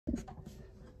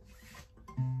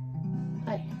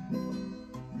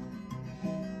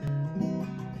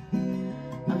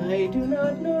I do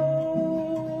not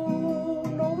know,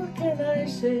 nor can I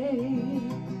say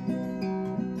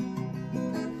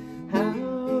how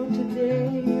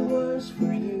today was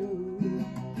for you.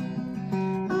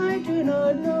 I do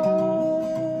not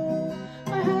know,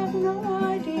 I have no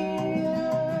idea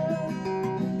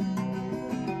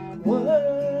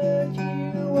what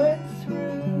you went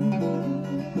through.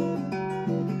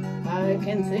 I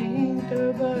can think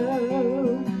about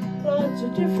lots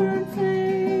of different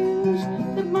things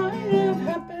that might have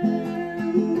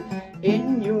happened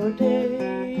in your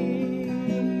day,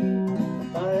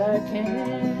 but I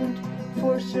can't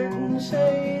for certain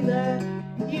say that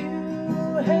you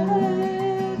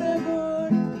had a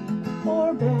good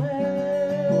or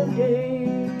bad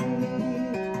day,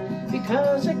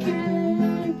 because I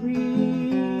can't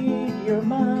read your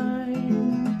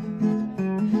mind.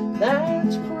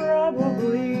 That's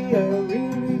probably a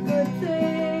really good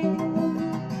thing,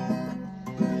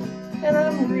 and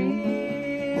I'm really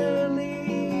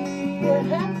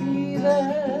happy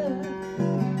that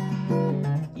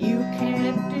you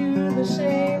can't do the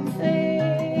same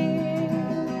thing.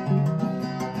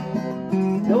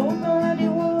 Nobody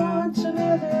wants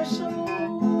another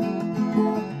soul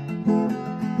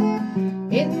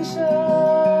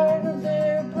inside of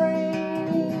their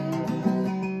brain,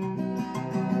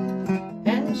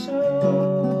 and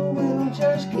so we'll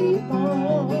just keep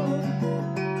on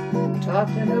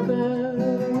talking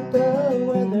about the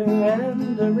weather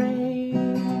and the rain.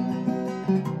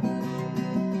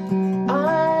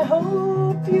 I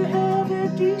hope you have a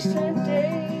decent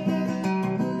day.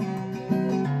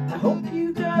 I hope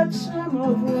you got some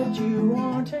of what you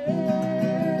wanted.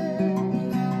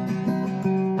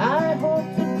 I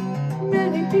hope that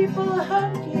many people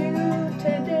hugged you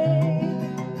today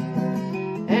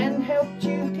and helped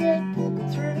you get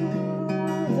through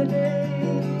the day.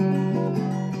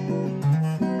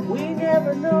 We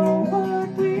never know what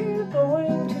we're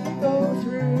going to go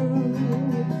through.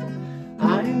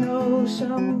 I know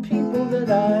some people that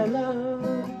I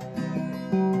love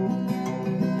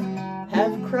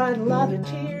have cried a lot of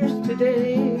tears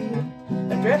today,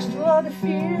 addressed a lot of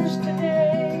fears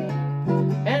today,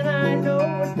 and I know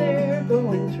what they're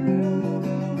going through.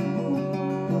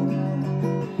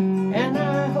 And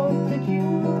I hope that you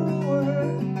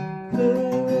were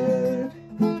good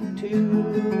to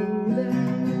them.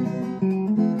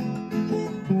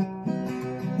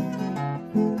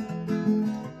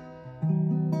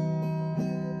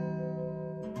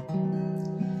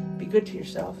 Be good to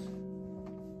yourself.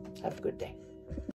 Have a good day.